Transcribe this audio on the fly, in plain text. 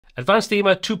Advanced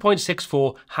Thema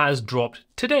 2.64 has dropped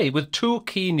today with 2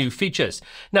 key new features.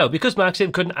 Now, because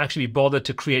Maxim couldn't actually be bothered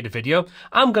to create a video,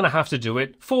 I'm going to have to do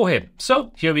it for him.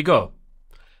 So here we go.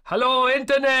 Hello,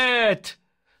 Internet!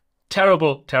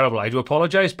 Terrible, terrible. I do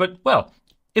apologize, but well,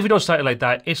 if we don't start it like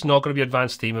that, it's not going to be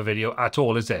Advanced Thema video at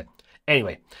all, is it?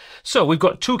 Anyway, so we've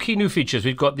got 2 key new features.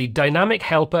 We've got the dynamic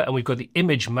helper and we've got the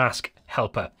image mask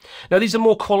helper. Now, these are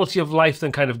more quality of life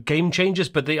than kind of game changers,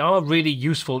 but they are really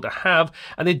useful to have,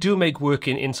 and they do make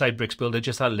working inside Bricks Builder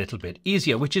just a little bit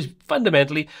easier, which is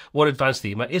fundamentally what Advanced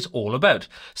Thema is all about.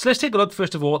 So let's take a look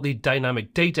first of all at the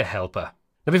dynamic data helper.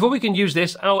 Now, before we can use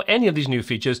this or any of these new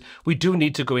features, we do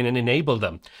need to go in and enable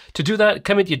them. To do that,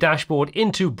 come into your dashboard,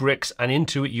 into Bricks, and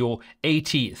into your AT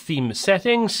theme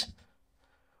settings.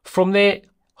 From there,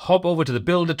 hop over to the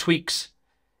Builder tweaks,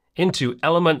 into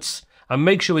Elements, and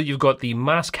make sure that you've got the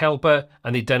mask helper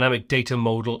and the dynamic data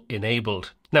modal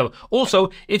enabled. Now, also,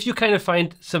 if you kind of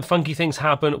find some funky things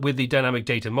happen with the dynamic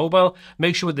data mobile,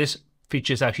 make sure this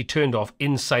feature is actually turned off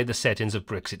inside the settings of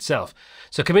Bricks itself.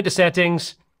 So come into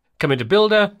Settings, come into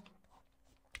Builder,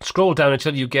 scroll down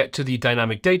until you get to the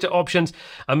dynamic data options,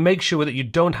 and make sure that you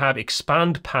don't have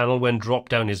expand panel when drop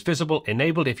down is visible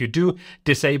enabled. If you do,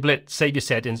 disable it, save your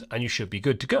settings, and you should be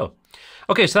good to go.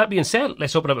 Okay, so that being said,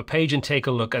 let's open up a page and take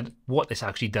a look at what this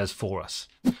actually does for us.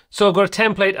 So I've got a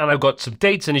template and I've got some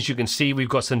dates, and as you can see, we've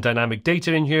got some dynamic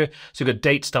data in here. So we've got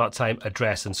date, start time,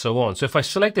 address, and so on. So if I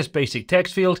select this basic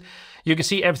text field, you can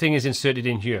see everything is inserted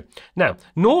in here. Now,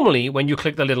 normally when you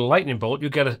click the little lightning bolt, you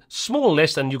get a small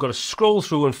list and you've got to scroll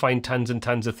through and find tons and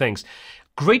tons of things.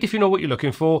 Great if you know what you're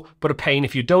looking for, but a pain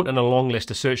if you don't, and a long list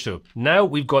to search through. Now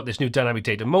we've got this new dynamic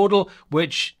data modal,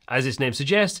 which, as its name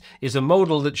suggests, is a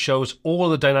modal that shows all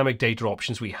the dynamic data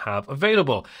options we have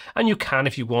available. And you can,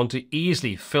 if you want to,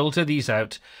 easily filter these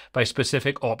out by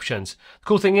specific options. The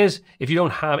cool thing is, if you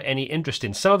don't have any interest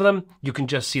in some of them, you can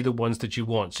just see the ones that you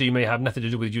want. So you may have nothing to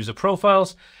do with user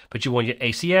profiles, but you want your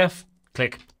ACF,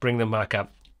 click, bring them back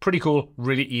up. Pretty cool,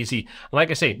 really easy. Like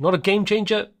I say, not a game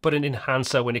changer, but an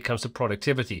enhancer when it comes to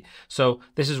productivity. So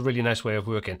this is a really nice way of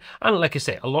working. And like I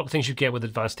say, a lot of things you get with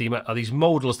Advanced Thema are these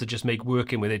modals that just make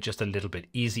working with it just a little bit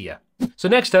easier. So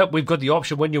next up, we've got the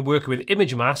option when you're working with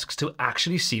image masks to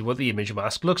actually see what the image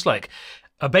mask looks like.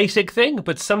 A basic thing,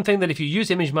 but something that if you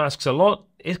use image masks a lot,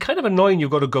 it's kind of annoying.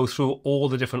 You've got to go through all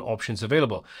the different options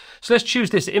available. So let's choose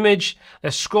this image.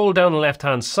 Let's scroll down the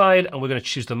left-hand side and we're going to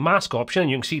choose the mask option. And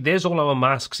you can see there's all our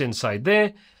masks inside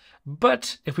there.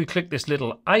 But if we click this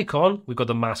little icon, we've got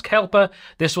the mask helper.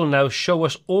 This will now show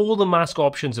us all the mask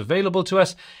options available to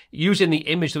us using the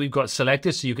image that we've got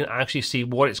selected, so you can actually see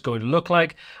what it's going to look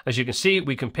like. As you can see,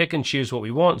 we can pick and choose what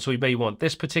we want. So we may want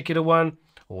this particular one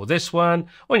or this one.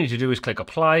 All you need to do is click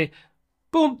apply.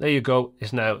 Boom, there you go.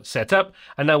 It's now set up.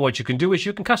 And now what you can do is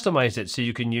you can customize it. So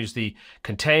you can use the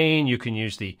contain, you can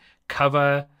use the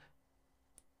cover.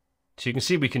 So you can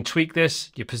see we can tweak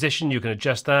this, your position, you can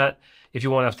adjust that. If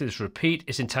you want after this repeat,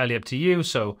 it's entirely up to you.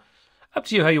 So up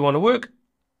to you how you want to work.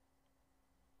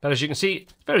 But as you can see,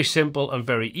 very simple and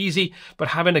very easy, but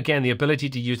having again the ability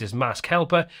to use this mask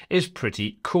helper is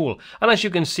pretty cool. And as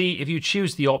you can see, if you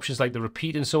choose the options like the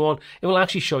repeat and so on, it will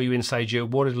actually show you inside here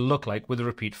what it'll look like with the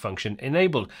repeat function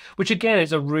enabled, which again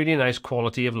is a really nice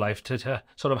quality of life to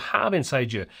sort of have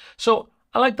inside here. So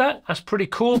I like that. That's pretty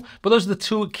cool. But those are the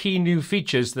 2 key new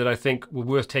features that I think were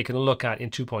worth taking a look at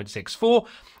in 2.64.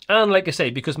 And like I say,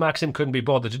 because Maxim couldn't be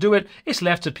bothered to do it, it's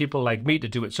left to people like me to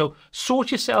do it. So sort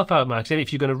yourself out, Maxim.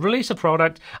 If you're going to release a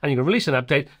product and you're going to release an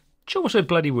update, show us how it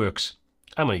bloody works.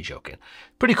 I'm only joking.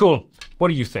 Pretty cool. What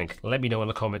do you think? Let me know in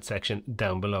the comment section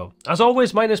down below. As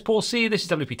always, my name is Paul C. This is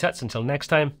WPTuts. Until next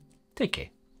time, take care.